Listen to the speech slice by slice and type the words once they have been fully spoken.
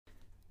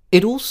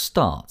It all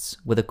starts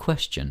with a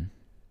question.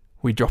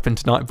 We dropping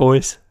tonight,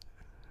 boys?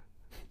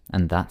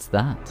 And that's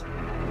that.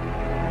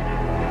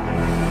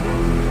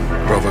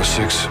 Bravo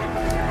 6.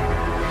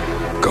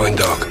 Going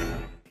dark.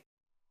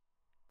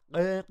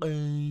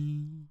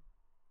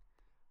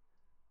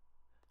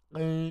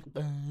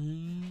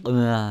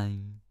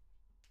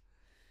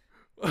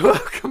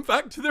 Welcome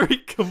back to the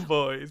Recon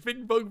Boys.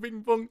 Bing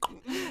bong,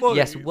 boys.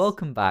 Yes,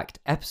 welcome back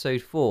to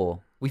episode 4.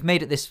 We've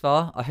made it this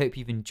far. I hope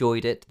you've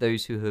enjoyed it,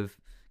 those who have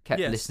kept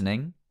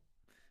listening.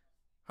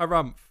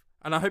 Harumph.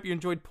 And I hope you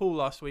enjoyed Paul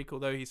last week,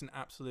 although he's an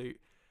absolute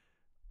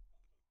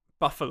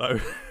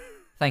buffalo.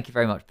 Thank you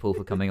very much, Paul,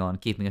 for coming on,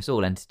 keeping us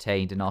all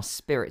entertained and our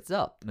spirits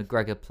up.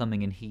 McGregor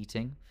Plumbing and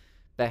Heating,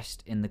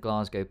 best in the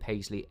Glasgow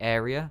Paisley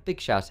area. Big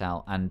shout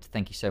out and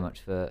thank you so much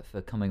for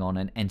coming on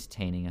and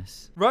entertaining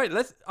us. Right,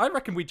 I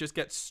reckon we just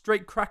get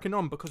straight cracking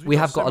on because we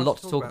have got a lot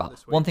to talk about.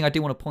 One thing I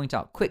do want to point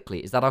out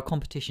quickly is that our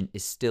competition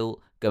is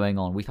still going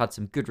on. We've had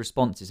some good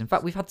responses. In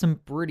fact, we've had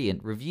some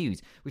brilliant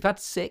reviews. We've had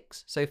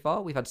 6 so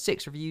far. We've had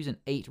 6 reviews and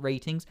 8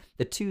 ratings.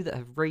 The 2 that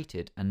have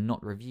rated and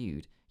not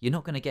reviewed, you're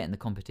not going to get in the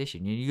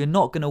competition. You're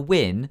not going to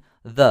win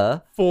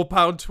the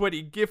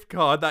 £4.20 gift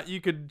card that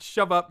you can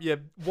shove up your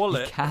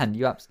wallet. You can.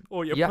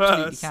 Or your you purse.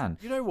 Absolutely can.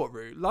 You know what,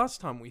 Roo?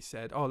 Last time we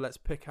said, let's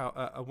pick out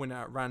a winner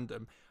at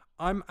random.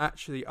 I'm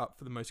actually up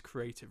for the most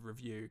creative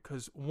review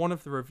because one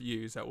of the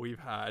reviews that we've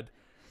had,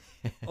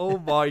 oh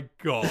my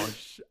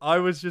gosh, I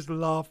was just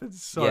laughing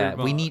so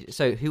much.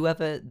 So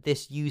whoever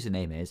this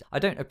username is, I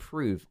don't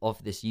approve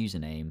of this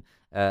username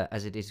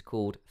as it is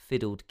called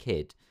Fiddled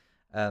Kid.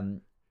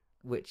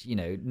 Which,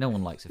 no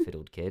one likes a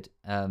fiddled kid.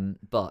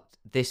 But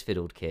this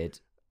fiddled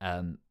kid,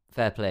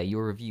 fair play,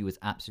 your review was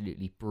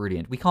absolutely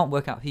brilliant. We can't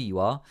work out who you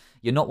are.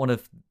 You're not one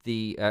of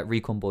the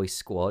Recon Boys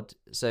squad.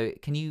 So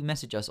can you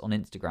message us on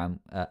Instagram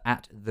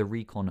at the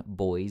Recon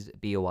Boys,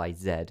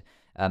 BOIZ,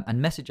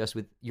 and message us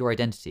with your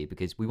identity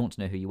because we want to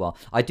know who you are.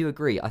 I do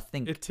agree. I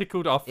think it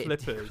tickled our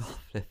flippers.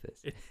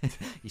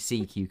 You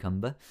see,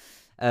 cucumber.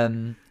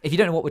 If you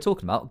don't know what we're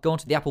talking about, go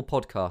onto the Apple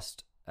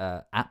Podcast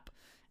app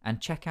and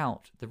check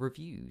out the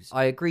reviews.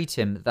 I agree,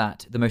 Tim,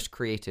 that the most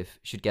creative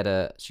should get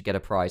a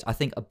prize. I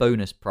think a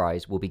bonus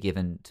prize will be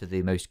given to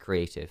the most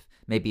creative,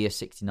 maybe a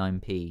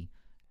 69p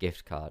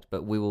gift card.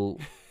 But we will.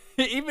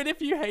 Even if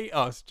you hate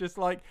us, just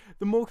like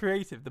the more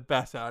creative, the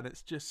better, and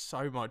it's just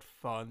so much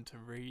fun to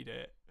read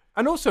it.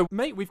 And also,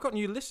 mate, we've got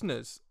new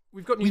listeners.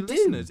 We've got new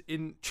listeners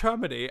in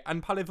Germany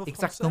and Parlez-vous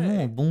français.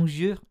 Exactement.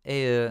 Bonjour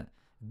et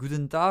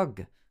guten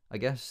Tag. I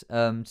guess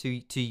to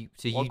you too,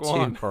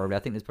 probably. I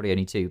think there's probably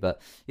only 2,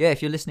 but yeah,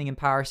 if you're listening in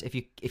Paris, if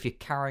you're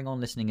carrying on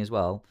listening as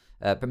well,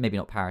 but maybe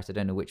not Paris, I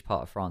don't know which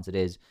part of France it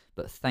is,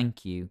 but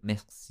thank you,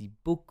 merci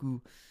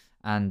beaucoup,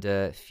 and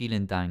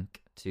vielen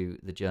Dank to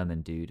the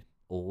German dude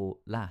or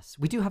lass.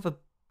 We do have a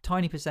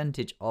tiny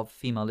percentage of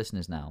female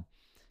listeners now,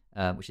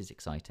 which is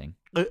exciting.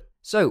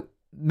 So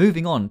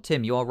moving on,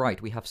 Tim, you are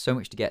right. We have so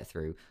much to get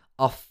through.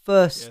 Our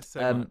first.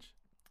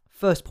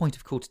 First point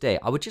of call today,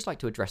 I would just like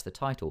to address the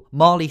title.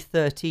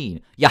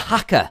 MarleyThirteen, you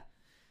hacker!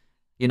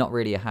 You're not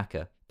really a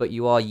hacker, but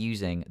you are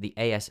using the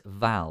AS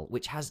Val,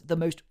 which has the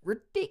most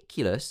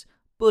ridiculous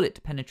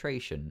bullet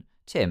penetration.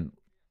 Tim?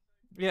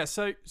 Yeah,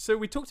 so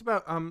we talked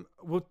about,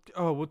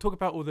 we'll talk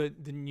about all the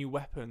new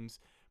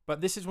weapons,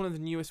 but this is one of the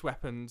newest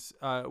weapons,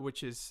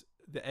 which is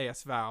the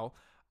AS Val.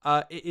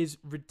 It is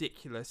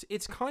ridiculous.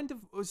 It's kind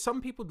of,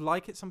 some people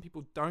like it, some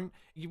people don't.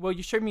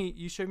 You showed me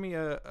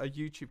a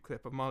YouTube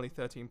clip of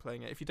MarleyThirteen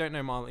playing it. If you don't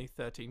know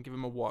MarleyThirteen, give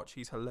him a watch.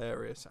 He's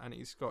hilarious and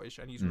he's Scottish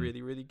and he's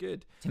really, really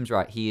good. Tim's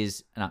right. He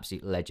is an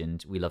absolute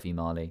legend. We love you,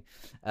 Marley.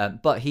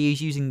 But he is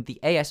using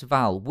the AS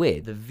Val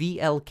with the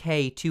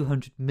VLK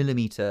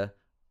 200mm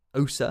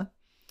OSA,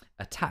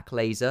 attack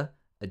laser,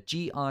 a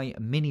GI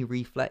mini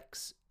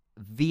reflex,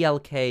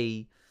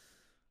 VLK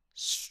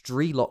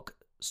Strelok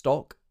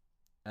stock,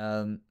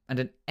 and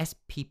an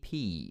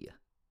SPP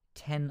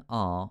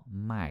 10R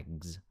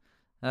mags,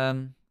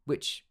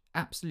 which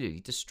absolutely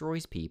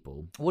destroys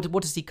people. What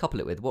does he couple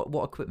it with?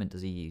 What equipment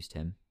does he use,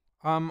 Tim?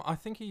 I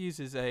think he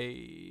uses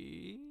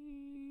a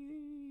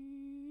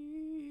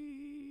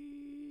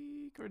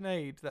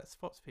grenade that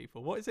spots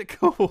people. What is it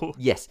called?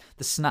 Yes,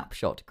 the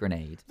snapshot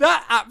grenade.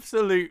 That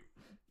absolute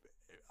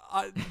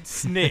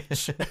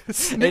snitch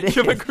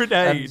of a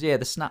grenade. Yeah,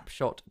 the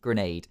snapshot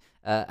grenade.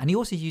 And he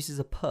also uses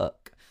a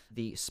perk,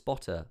 the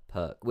spotter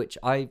perk, which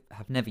I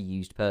have never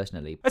used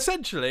personally.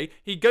 Essentially,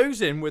 he goes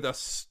in with a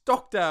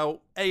stocked out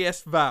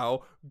AS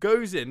Val,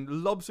 goes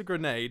in, lobs a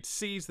grenade,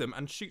 sees them,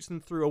 and shoots them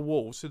through a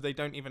wall so they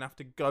don't even have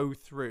to go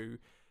through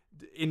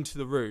into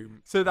the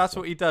room. So that's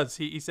what he does.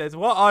 He says,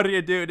 "What are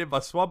you doing in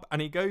my swamp?"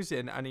 And he goes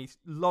in and he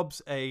lobs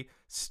a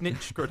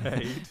snitch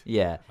grenade.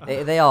 Yeah,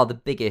 they are the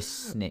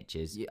biggest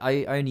snitches.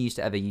 I only used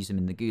to ever use them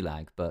in the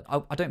Gulag, but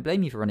I don't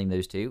blame you for running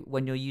those two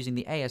when you're using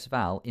the AS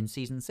Val in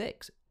Season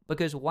 6.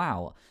 Because,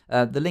 wow,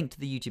 the link to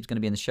the YouTube is going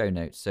to be in the show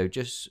notes, so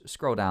just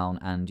scroll down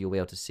and you'll be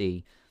able to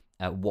see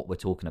what we're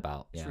talking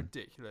about. It's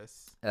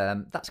ridiculous.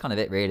 That's kind of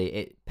it, really.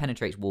 It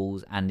penetrates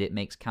walls and it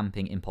makes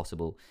camping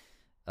impossible.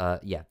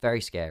 yeah,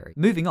 very scary.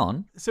 Moving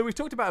on. So we've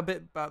talked about a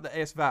bit about the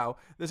AS Val.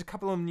 There's a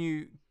couple of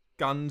new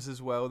guns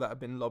as well that have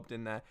been lobbed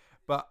in there.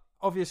 But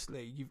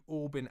obviously, you've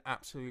all been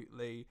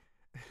absolutely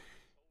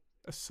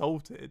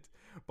assaulted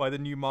by the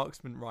new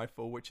marksman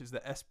rifle, which is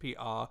the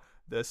SPR,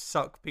 the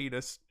suck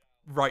penis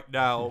right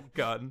now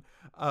gun.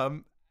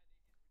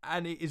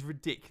 And it is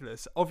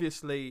ridiculous.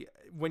 Obviously,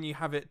 when you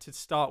have it to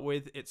start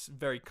with, it's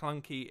very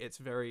clunky, it's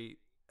very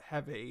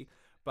heavy.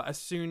 But as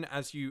soon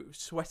as you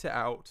sweat it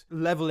out,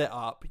 level it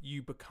up,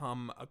 you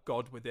become a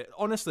god with it.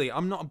 Honestly,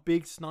 I'm not a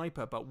big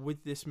sniper, but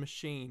with this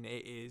machine,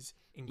 it is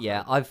incredible.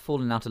 Yeah, I've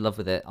fallen out of love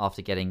with it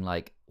after getting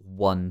like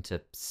 1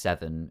 to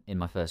 7 in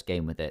my first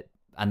game with it.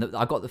 And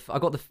I got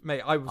the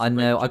Mate, I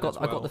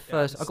got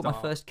my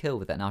first kill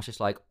with it, and I was just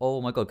like,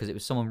 oh my god, because it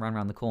was someone ran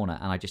around the corner,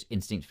 and I just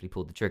instinctively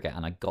pulled the trigger,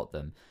 and I got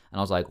them, and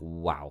I was like,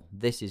 wow,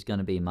 this is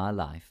gonna be my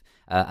life.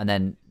 And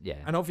then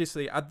and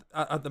obviously at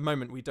the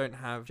moment we don't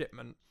have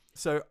shipment,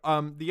 so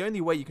the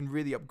only way you can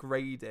really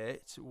upgrade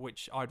it,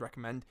 which I'd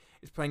recommend,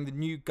 is playing the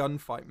new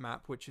gunfight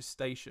map, which is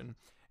Station.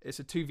 It's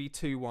a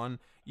 2v2 one.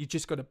 You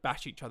just got to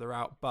bash each other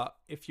out. But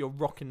if you're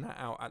rocking that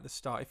out at the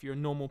start, if you're a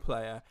normal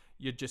player,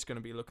 you're just going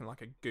to be looking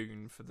like a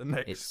goon for the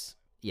next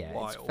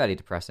while. It's fairly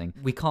depressing.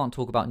 We can't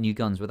talk about new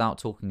guns without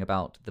talking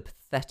about the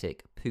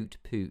pathetic Poot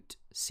Poot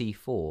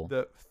C4.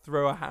 The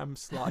throw a ham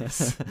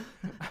slice.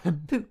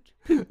 Poot.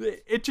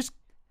 It just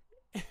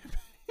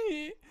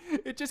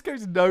it just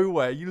goes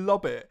nowhere. You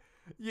lob it.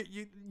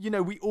 You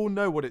know, we all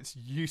know what it's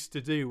used to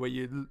do, where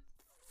you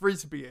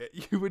frisbee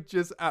it, you would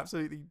just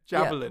absolutely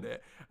javelin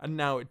it, and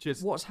now it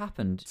just what's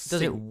happened sinks.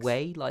 Does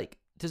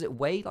it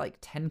weigh like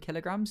 10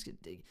 kilograms?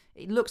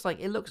 It looks I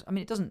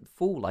mean, it doesn't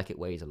fall like it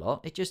weighs a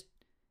lot. I just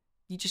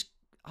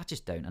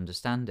don't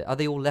understand it. Are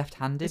they all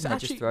left-handed and they're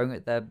just throwing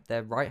it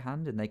their right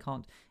hand and they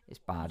can't? It's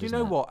bad. You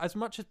know what, as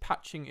much as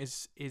patching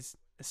is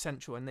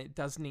essential and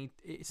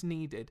it's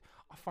needed,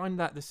 I find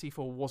that the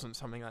C4 wasn't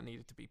something that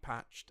needed to be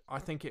patched. I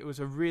think it was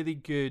a really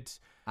good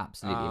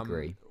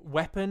agree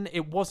weapon.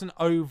 It wasn't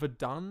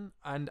overdone,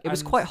 and it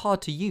was quite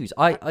hard to use.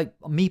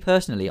 Me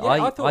personally,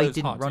 I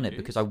didn't run it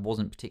because I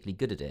wasn't particularly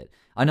good at it.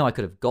 I know I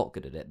could have got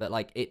good at it, but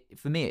like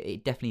for me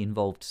it definitely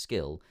involved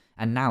skill,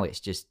 and now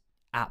it's just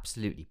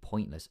absolutely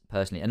pointless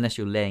personally, unless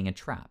you're laying a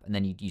trap and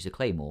then you'd use a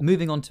claymore.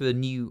 Moving on to a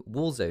new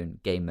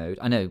Warzone game mode.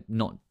 I know,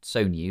 not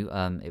so new,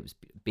 it was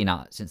been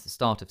out since the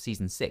start of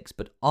season 6,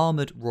 but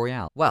Armoured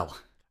Royale. Well,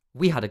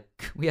 we had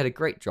a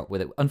great drop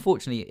with it.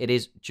 Unfortunately, it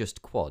is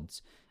just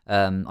quads.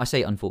 I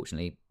say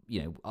unfortunately,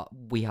 you know,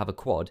 we have a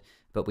quad,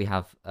 but we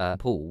have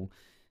Paul,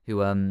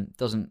 who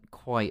doesn't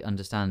quite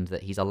understand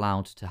that he's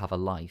allowed to have a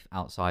life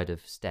outside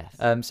of Steph.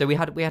 So we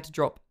had to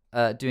drop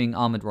doing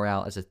Armoured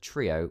Royale as a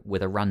trio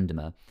with a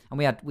randomer, and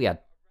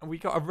we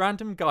got a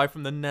random guy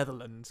from the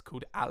Netherlands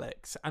called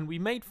Alex, and we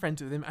made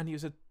friends with him, and he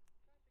was a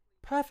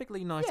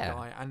perfectly nice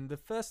guy. And the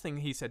first thing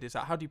he said is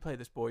that, how do you play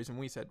this, boys? And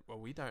we said, well,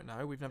 we don't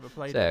know, we've never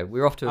played it. So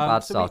we're off to a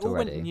bad start we all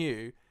already. Went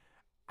new,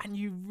 and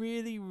you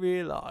really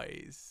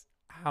realise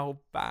how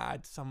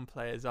bad some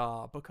players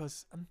are,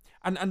 because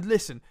and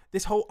listen,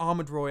 this whole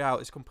Armoured Royale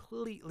is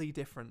completely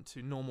different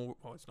to normal.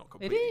 Well, it's not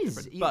completely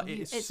different, but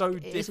it's so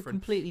different. It's a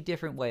completely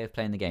different way of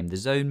playing the game. The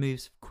zone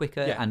moves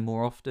quicker and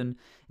more often.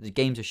 The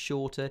games are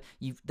shorter.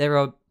 There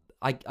are,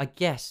 I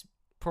guess,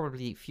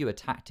 probably fewer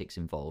tactics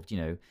involved. You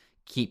know,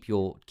 keep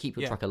your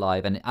truck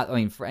alive. And I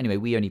mean, anyway,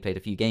 we only played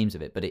a few games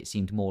of it, but it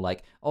seemed more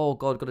like, oh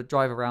god, got to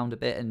drive around a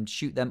bit and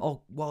shoot them.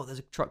 Oh, well, there's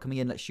a truck coming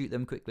in. Let's shoot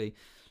them quickly.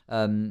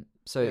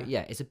 So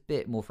it's a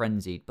bit more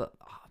frenzied, but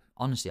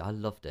honestly, I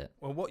loved it.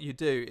 Well, what you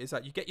do is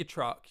that you get your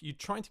truck, you're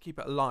trying to keep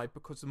it alive,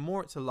 because the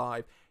more it's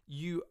alive,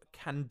 you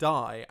can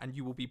die and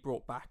you will be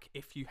brought back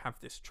if you have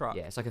this truck.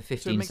 Yeah, it's like a 15-second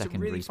respawn. So it makes it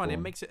really fun. It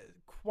makes it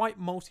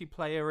quite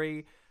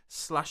multiplayer-y /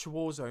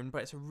 Warzone,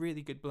 but it's a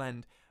really good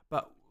blend.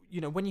 But, you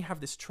know, when you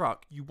have this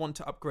truck, you want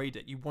to upgrade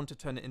it. You want to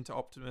turn it into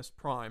Optimus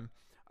Prime.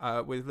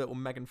 With little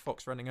Megan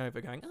Fox running over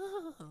going,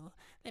 oh,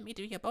 let me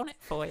do your bonnet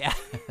for you.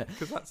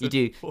 You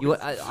do.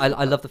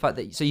 I love the fact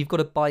that, so you've got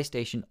a buy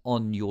station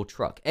on your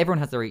truck. Everyone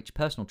has their each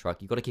personal truck.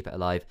 You've got to keep it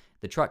alive.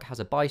 The truck has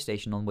a buy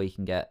station on where you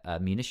can get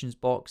munitions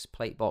box,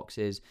 plate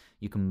boxes.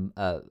 You can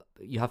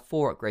you have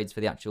 4 upgrades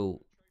for the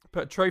actual...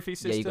 But trophy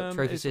system. Yeah, you've got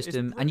trophy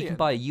system. And you can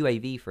buy a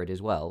UAV for it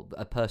as well,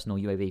 a personal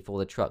UAV for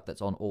the truck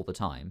that's on all the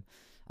time,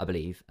 I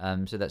believe.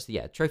 So that's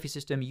the trophy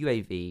system,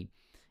 UAV,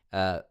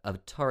 a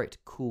turret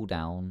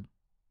cooldown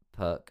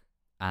perk,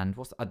 and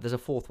there's a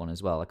 4th one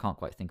as well. I can't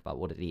quite think about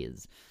what it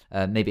is.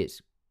 Maybe it's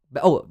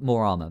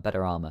more armor,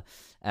 better armor.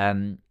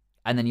 And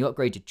then you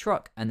upgrade your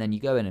truck, and then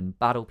you go in and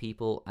battle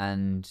people,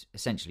 and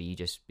essentially you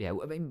just I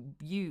mean,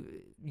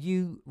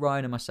 you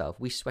Ryan and myself,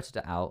 we sweated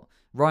it out.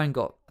 Ryan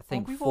got I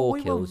think 4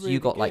 kills. Really you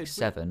got good. like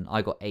 7.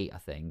 I got 8, I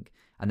think.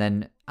 And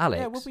then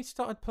Alex, when we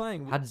started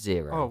playing, had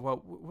 0. Oh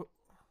well.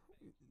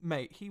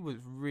 Mate, he was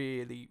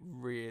really,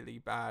 really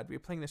bad. We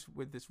were playing this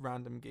with this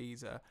random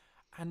geezer,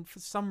 and for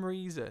some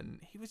reason,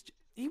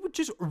 he would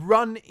just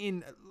run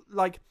in.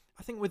 Like,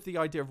 I think with the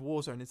idea of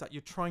Warzone is that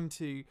you're trying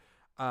to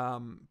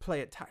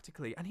play it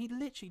tactically, and he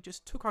literally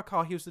just took our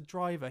car. He was the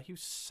driver. He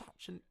was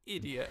such an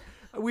idiot.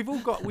 We've all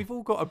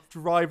got a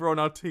driver on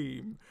our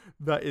team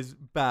that is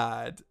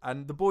bad,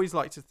 and the boys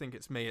like to think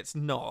it's me. It's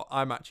not.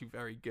 I'm actually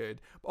very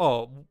good.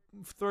 Oh,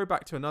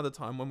 throwback to another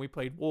time when we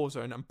played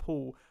Warzone and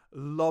Paul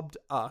lobbed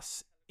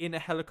us in a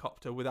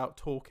helicopter without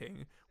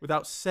talking,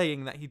 without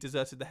saying that he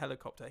deserted the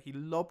helicopter. He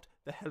lobbed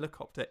the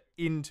helicopter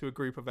into a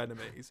group of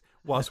enemies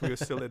whilst we were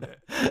still in it.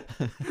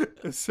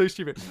 It's so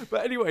stupid.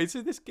 But anyway,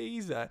 so this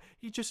geezer,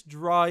 he just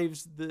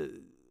drives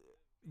the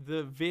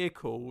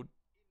vehicle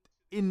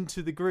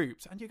into the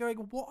groups, and you're going,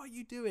 what are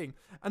you doing?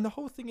 And the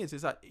whole thing is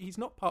that he's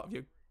not part of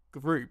your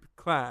group,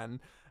 clan,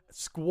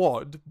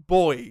 squad,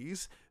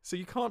 boys, so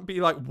you can't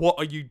be like, what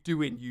are you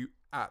doing, you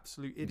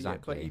absolute idiot.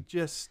 Exactly. But he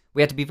just...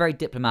 We had to be very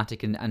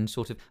diplomatic and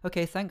sort of,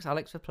 okay, thanks,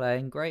 Alex, for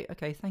playing. Great.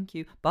 Okay, thank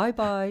you.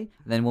 Bye-bye.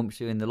 And then once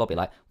you're in the lobby,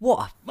 like,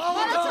 what a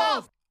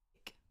Molotov!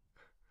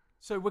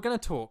 So we're going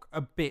to talk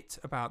a bit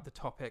about the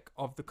topic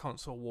of the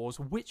console wars,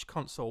 which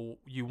console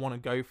you want to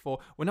go for.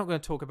 We're not going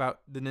to talk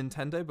about the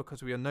Nintendo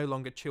because we are no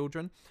longer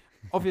children.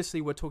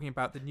 Obviously, we're talking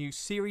about the new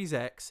Series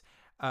X,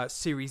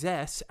 Series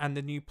S, and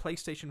the new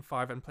PlayStation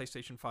 5 and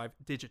PlayStation 5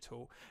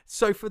 Digital.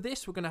 So for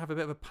this, we're going to have a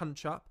bit of a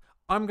punch-up.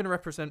 I'm going to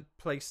represent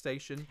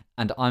PlayStation.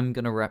 And I'm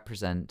going to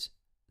represent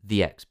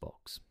the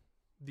Xbox.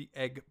 The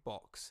egg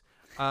box.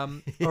 All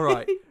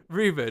right,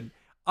 Ruben,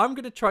 I'm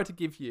going to try to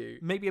give you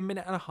maybe a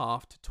minute and a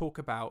half to talk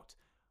about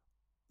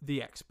the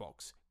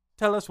Xbox.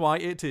 Tell us why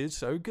it is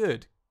so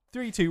good.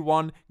 3, 2,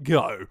 1,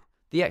 go.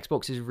 The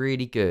Xbox is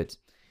really good.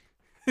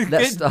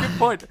 Good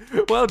point.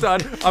 Well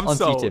done. I'm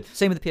sold.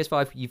 Same with the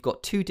PS5. You've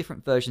got two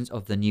different versions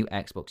of the new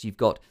Xbox. You've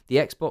got the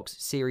Xbox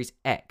Series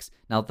X.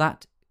 Now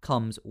that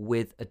comes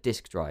with a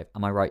disc drive.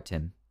 Am I right,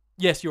 Tim?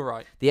 Yes, you're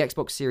right. The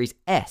Xbox Series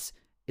S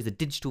is a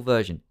digital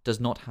version, does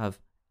not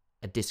have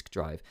a disc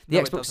drive. The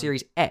Xbox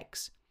Series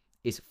X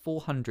is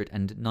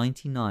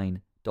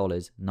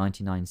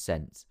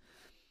 $499.99.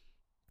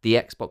 The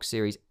Xbox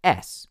Series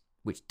S,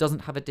 which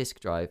doesn't have a disc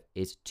drive,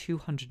 is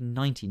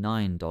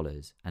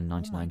 $299.99.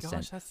 Oh my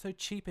gosh, that's so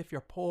cheap if you're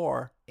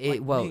poor.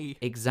 Me.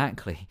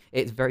 Exactly.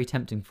 It's very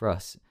tempting for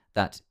us,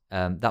 that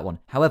one.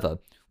 However,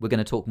 we're going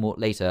to talk more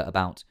later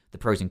about the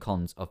pros and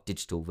cons of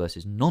digital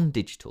versus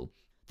non-digital.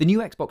 The new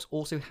Xbox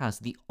also has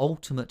the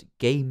Ultimate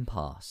Game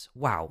Pass.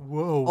 Wow.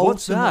 Whoa,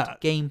 what's that?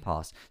 Ultimate Game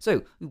Pass.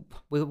 So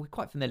we're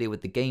quite familiar with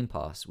the Game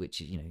Pass,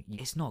 which,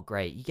 it's not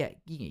great. You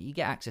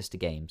get access to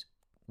games.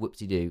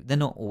 Whoopsie-doo. They're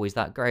not always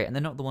that great, and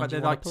they're not the ones you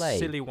want to play. But they're like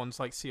silly ones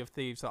like Sea of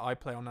Thieves that I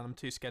play on and I'm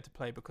too scared to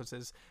play because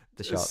there's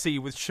the shark. A sea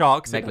with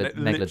sharks in it, and it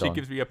Megalodon. literally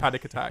gives me a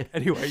panic attack.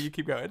 Anyway, you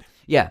keep going.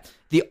 Yeah,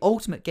 the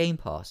Ultimate Game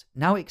Pass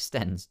now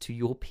extends to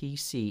your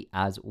PC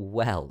as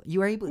well.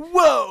 You're able...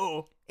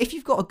 Whoa! If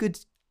you've got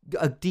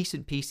a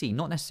decent PC,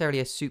 not necessarily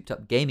a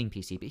souped-up gaming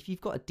PC, but if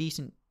you've got a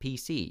decent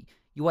PC,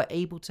 you are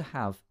able to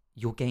have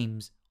your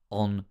games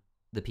on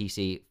the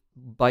PC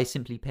by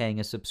simply paying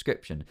a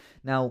subscription.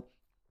 Now,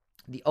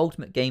 the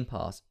Ultimate Game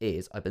Pass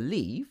is, I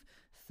believe,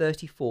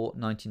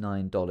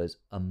 $34.99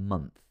 a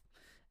month,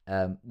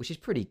 which is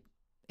pretty...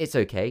 It's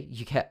okay.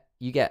 You get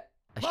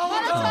a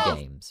ton of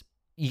games.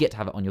 You get to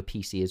have it on your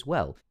PC as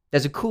well.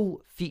 There's a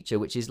cool feature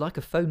which is like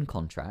a phone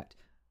contract.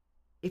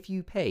 If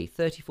you pay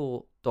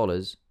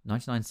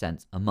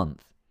 $34.99 a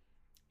month,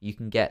 you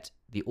can get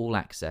the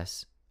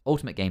all-access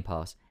Ultimate Game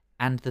Pass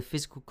and the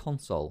physical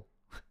console,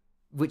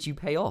 which you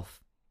pay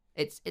off.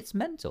 It's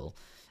mental.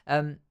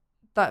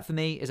 That for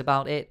me is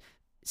about it.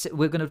 So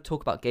we're going to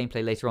talk about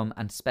gameplay later on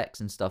and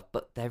specs and stuff,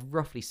 but they're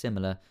roughly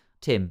similar.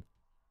 Tim,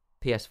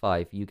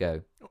 PS5, you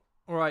go.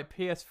 All right,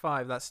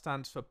 PS5, that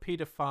stands for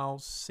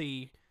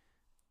Pedophiles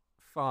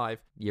C5.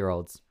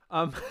 Year-olds.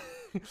 I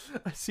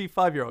see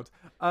 5-year-olds.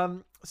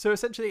 So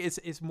essentially,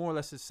 it's more or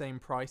less the same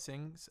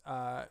pricings.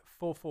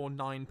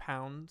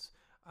 £449,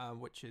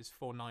 which is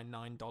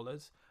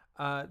 $499.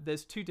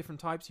 There's two different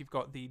types. You've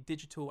got the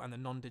digital and the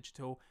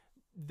non-digital.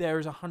 There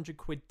is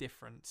 £100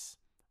 difference.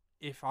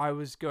 If I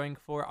was going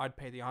for it, I'd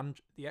pay the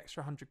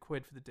extra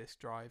 £100 for the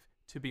disc drive,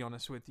 to be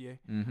honest with you.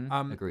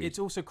 Agreed. It's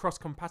also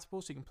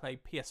cross-compatible, so you can play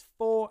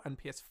PS4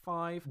 and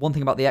PS5. One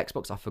thing about the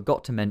Xbox I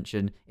forgot to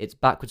mention, it's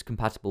backwards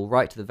compatible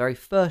right to the very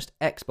first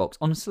Xbox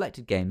on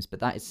selected games, but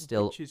that is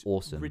still which is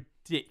awesome.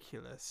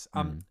 Ridiculous.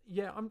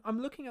 Yeah, I'm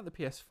looking at the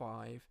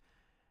PS5.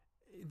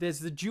 There's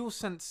the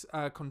DualSense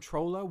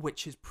controller,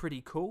 which is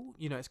pretty cool.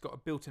 It's got a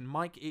built-in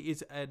mic. It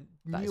is a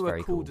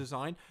newer, cool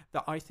design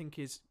that I think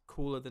is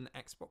cooler than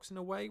Xbox in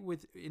a way,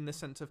 in the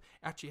sense of it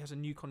actually has a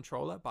new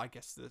controller. But I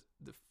guess the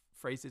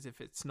phrase is, if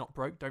it's not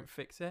broke, don't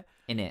fix it.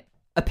 In it,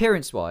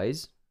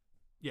 appearance-wise,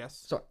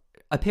 yes. Sorry,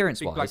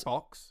 appearance-wise, big black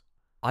box.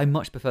 I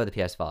much prefer the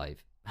PS5.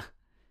 I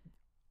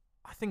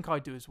think I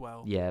do as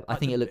well. Yeah, I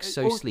think it looks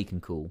so sleek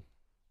and cool.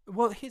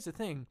 Well, here's the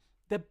thing: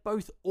 they're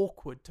both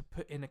awkward to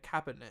put in a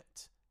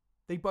cabinet.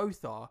 They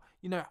both are.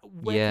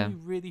 Where can you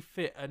really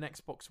fit an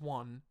Xbox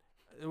One,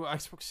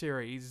 Xbox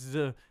Series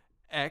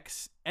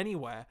X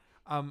anywhere?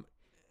 And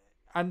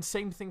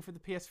same thing for the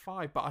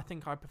PS5, but I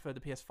think I prefer the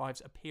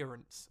PS5's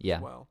appearance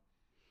as well.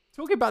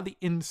 Talking about the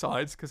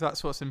insides, because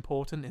that's what's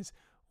important, is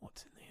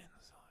What's in the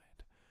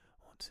inside?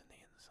 What's in the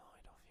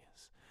inside?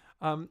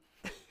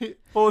 Obvious.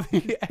 For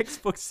the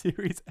Xbox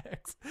Series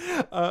X,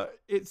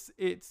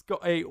 it's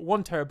got a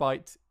 1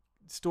 terabyte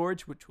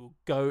storage, which will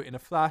go in a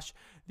flash.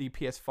 The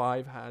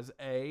PS5 has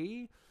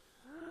a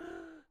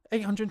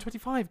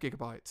 825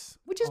 gigabytes,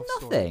 which is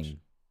nothing. Storage,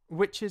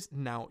 which is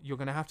now you're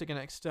going to have to get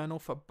an external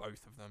for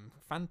both of them.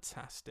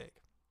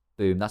 Fantastic.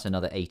 Boom, that's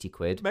another 80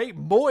 quid. Mate,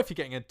 more if you're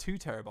getting a 2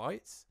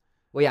 terabytes.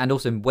 Well, yeah, and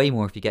also way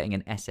more if you're getting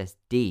an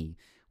SSD,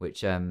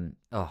 which,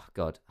 oh,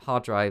 God,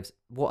 hard drives,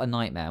 what a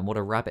nightmare and what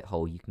a rabbit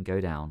hole you can go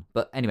down.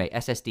 But anyway,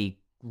 SSD,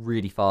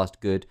 really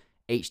fast, good.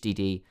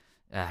 HDD,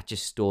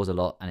 just stores a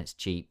lot and it's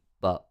cheap,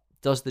 but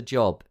does the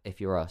job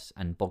if you're us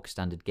and bog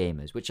standard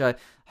gamers, which I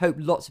hope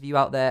lots of you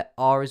out there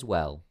are as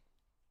well.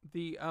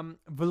 The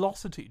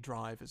velocity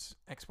drive, as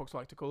Xbox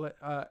like to call it,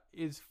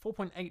 is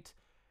 4.8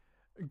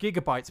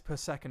 gigabytes per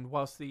second,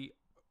 whilst the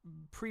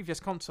previous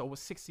console was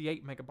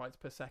 68 megabytes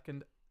per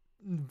second.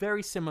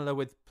 Very similar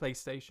with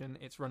PlayStation.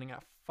 It's running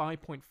at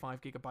 5.5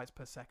 gigabytes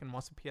per second,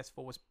 whilst the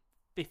PS4 was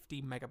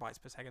 50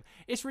 megabytes per second.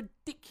 It's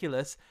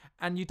ridiculous,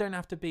 and you don't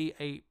have to be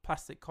a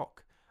plastic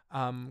cock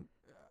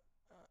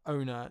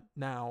owner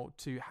now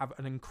to have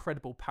an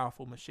incredible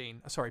powerful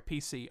machine. Sorry,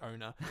 PC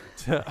owner.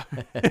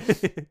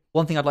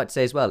 One thing I'd like to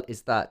say as well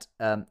is that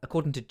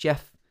according to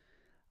Jeff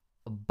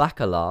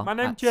Bacala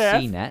at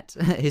Jeff.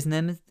 CNET, his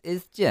name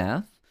is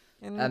Jeff.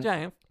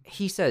 Jeff.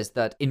 He says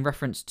that in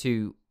reference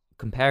to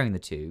comparing the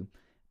two,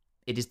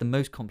 it is the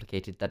most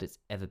complicated that it's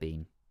ever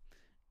been.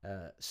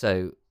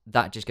 So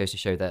that just goes to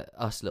show that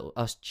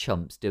us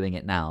chumps doing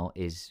it now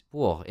is,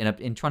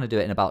 in trying to do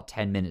it in about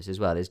 10 minutes as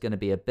well, is going to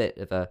be a bit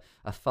of a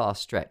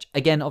fast stretch.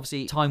 Again,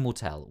 obviously, time will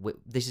tell.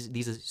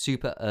 These are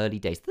super early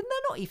days. They're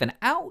not even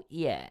out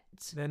yet.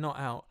 They're not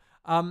out.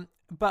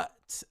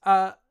 But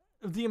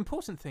the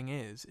important thing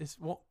is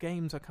what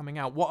games are coming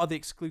out. What are the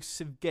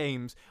exclusive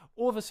games?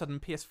 All of a sudden,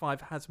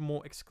 PS5 has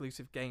more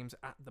exclusive games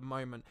at the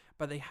moment,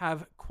 but they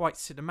have quite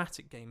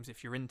cinematic games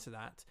if you're into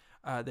that.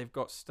 They've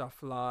got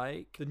stuff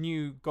like the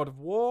new God of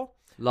War.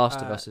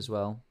 Last of Us as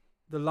well.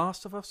 The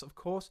Last of Us, of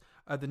course.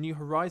 The new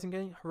Horizon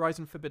game,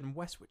 Horizon Forbidden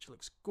West, which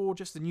looks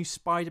gorgeous. The new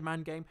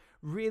Spider-Man game.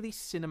 Really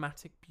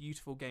cinematic,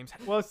 beautiful games.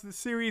 Whilst the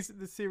Series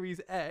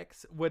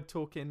X, we're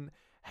talking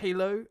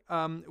Halo,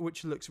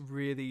 which looks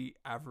really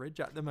average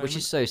at the moment. Which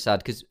is so sad,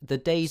 because the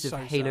days of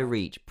Halo sad.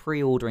 Reach,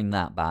 pre-ordering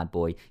that bad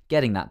boy,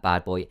 getting that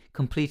bad boy,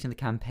 completing the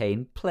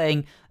campaign,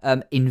 playing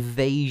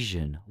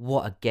Invasion.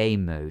 What a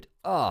game mode.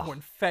 Oh,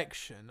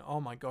 Infection.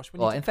 Oh my gosh.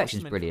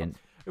 Infection's brilliant.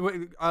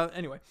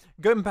 Anyway,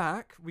 going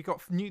back, we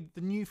got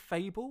the new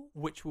Fable,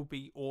 which will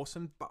be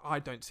awesome, but I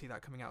don't see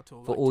that coming out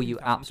till For all you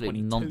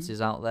absolute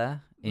nonces out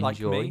there, enjoy. Like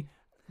me.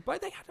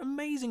 But they had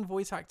amazing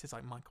voice actors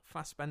like Michael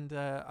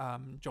Fassbender,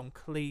 John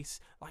Cleese,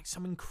 like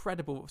some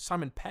incredible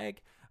Simon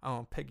Pegg.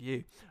 Oh, Peg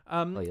you.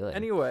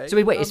 Anyway.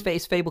 So wait,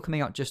 is Fable coming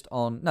out just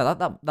on? No,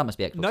 that must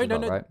be Xbox. No,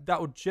 right? That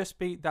will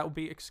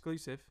be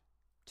exclusive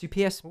to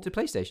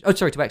PlayStation. Oh,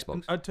 sorry, to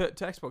Xbox.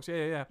 To Xbox.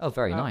 Yeah. Oh,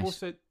 very nice.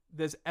 Also,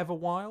 there's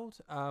Everwild,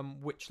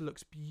 which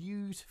looks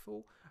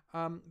beautiful.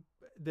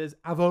 There's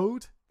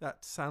Avowed,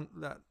 that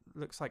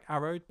looks like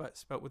Arrowed, but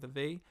spelt with a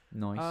V.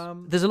 Nice.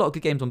 There's a lot of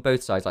good games on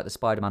both sides, like the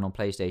Spider-Man on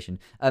PlayStation.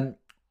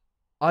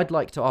 I'd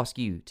like to ask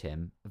you,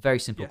 Tim, a very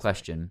simple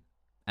question,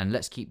 and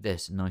let's keep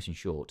this nice and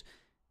short.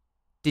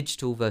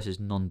 Digital versus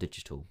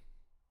non-digital.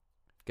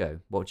 Go.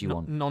 What do you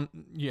want?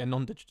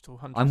 Non-digital.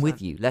 100%. I'm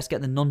with you. Let's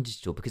get the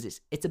non-digital, because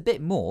it's a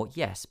bit more,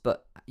 yes,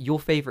 but your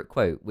favourite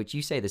quote, which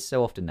you say this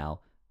so often now,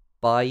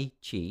 buy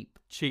cheap.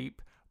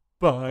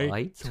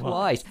 Buy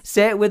twice.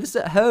 Say it with us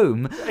at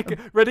home. Okay,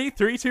 ready?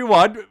 3, 2,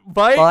 1.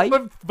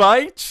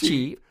 Buy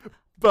cheap.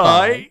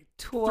 Buy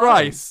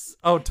thrice.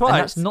 Oh, twice. And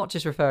that's not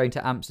just referring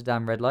to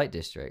Amsterdam Red Light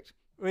District.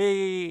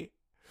 Also,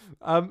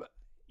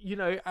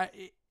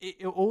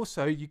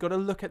 you got to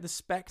look at the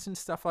specs and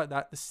stuff like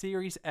that. The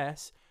Series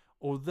S,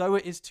 although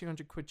it is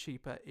 200 quid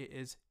cheaper, it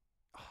is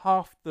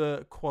half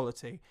the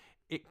quality.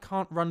 It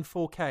can't run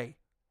 4K.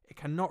 It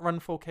cannot run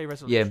 4K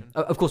resolution.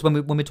 Yeah, of course, when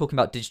we're talking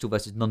about digital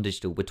versus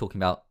non-digital, we're talking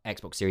about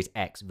Xbox Series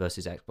X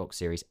versus Xbox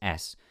Series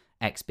S.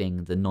 X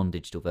being the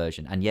non-digital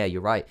version. And yeah,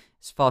 you're right.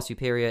 It's far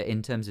superior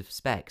in terms of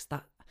specs.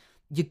 That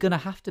you're going to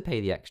have to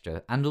pay the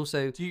extra. And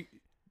also... Do you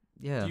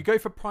go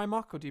for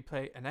Primark, or do you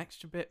pay an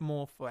extra bit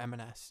more for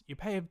M&S? You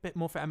pay a bit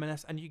more for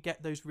M&S and you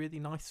get those really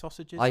nice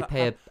sausages. Yeah,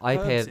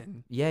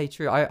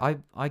 true. I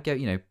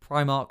go,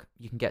 Primark,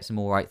 you can get some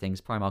all right things,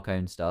 Primark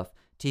owned stuff.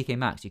 TK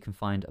Maxx, you can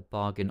find a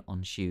bargain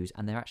on shoes,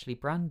 and they're actually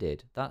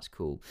branded. That's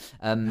cool.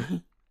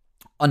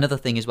 Another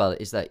thing as well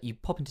is that you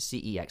pop into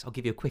CEX. I'll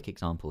give you a quick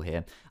example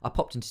here. I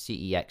popped into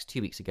CEX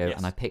 2 weeks ago,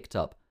 and I picked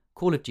up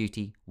Call of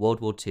Duty World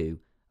War II.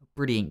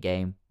 Brilliant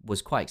game.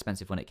 Was quite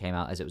expensive when it came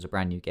out, as it was a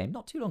brand new game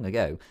not too long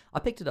ago. I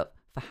picked it up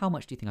for how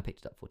much do you think I picked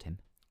it up for, Tim?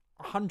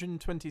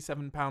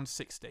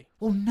 £127.60.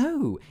 Well,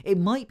 no, it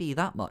might be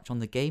that much on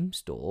the game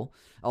store,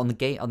 on the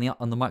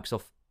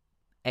Microsoft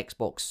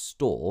Xbox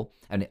store,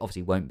 and it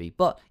obviously won't be,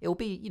 but it'll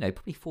be,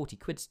 probably 40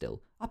 quid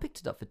still. I picked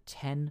it up for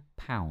 £10.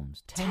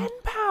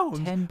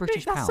 £10? 10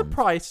 British That's pounds. the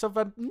price of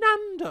a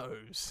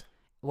Nando's.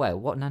 Well,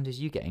 what Nando's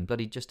are you getting?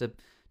 Bloody just a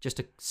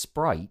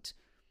Sprite.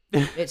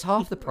 It's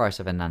half the price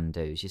of a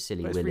Nando's, you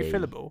silly But it's willy.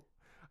 refillable.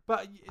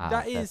 But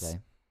that fair is,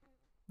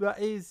 play.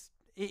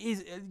 it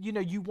is,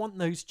 you want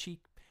those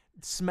cheap,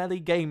 smelly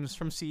games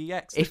from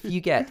CEX. If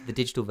you get the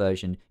digital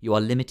version, you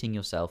are limiting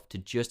yourself to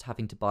just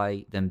having to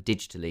buy them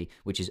digitally,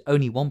 which is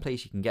only one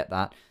place you can get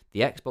that,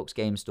 the Xbox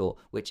Game Store,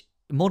 which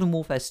Modern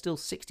Warfare is still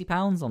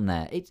 £60 on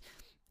there. It's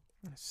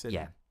silly.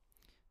 Yeah.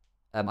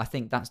 I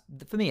think that's,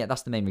 for me,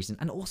 that's the main reason.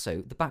 And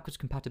also, the backwards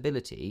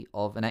compatibility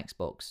of an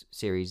Xbox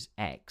Series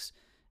X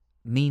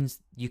means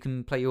you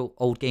can play your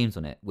old games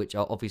on it, which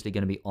are obviously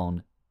going to be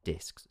on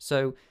discs.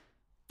 So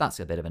that's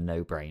a bit of a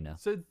no-brainer.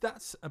 So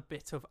that's a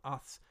bit of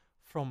us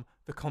from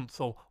the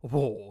console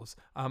wars.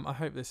 I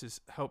hope this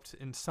has helped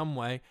in some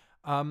way.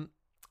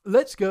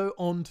 Let's go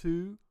on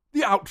to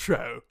the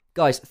outro.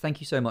 Guys, thank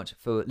you so much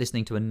for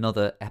listening to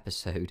another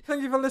episode.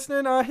 Thank you for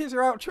listening. Here's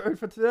your outro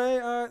for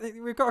today.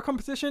 We've got a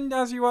competition,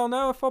 as you well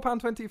know,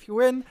 £4.20 if you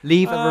win.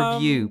 Leave a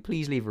review.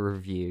 Please leave a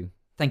review.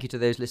 Thank you to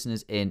those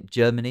listeners in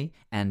Germany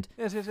and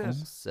yes.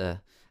 France.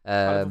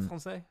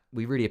 Français.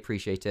 We really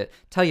appreciate it.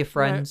 Tell your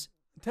friends.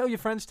 Tell your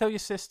friends. Tell your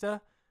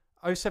sister.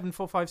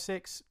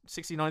 07456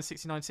 69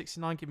 69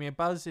 69. Give me a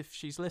buzz if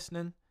she's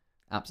listening.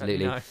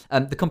 Absolutely. Let me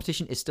know. The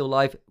competition is still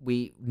live.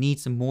 We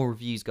need some more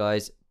reviews,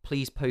 guys.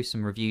 Please post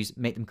some reviews.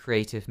 Make them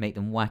creative. Make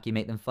them wacky.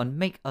 Make them fun.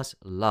 Make us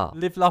laugh.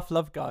 Live, laugh,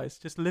 love, guys.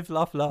 Just live,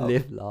 laugh, love.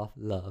 Live, laugh,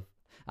 love.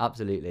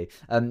 Absolutely.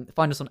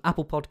 Find us on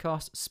Apple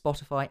Podcasts,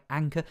 Spotify,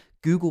 Anchor,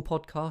 Google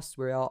Podcasts.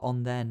 We are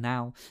on there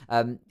now.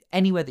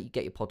 Anywhere that you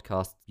get your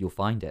podcast, you'll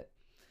find it.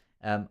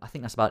 I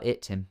think that's about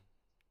it, Tim.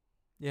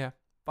 Yeah.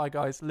 Bye,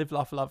 guys. Live,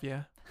 laugh, love,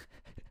 yeah.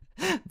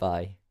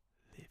 Bye.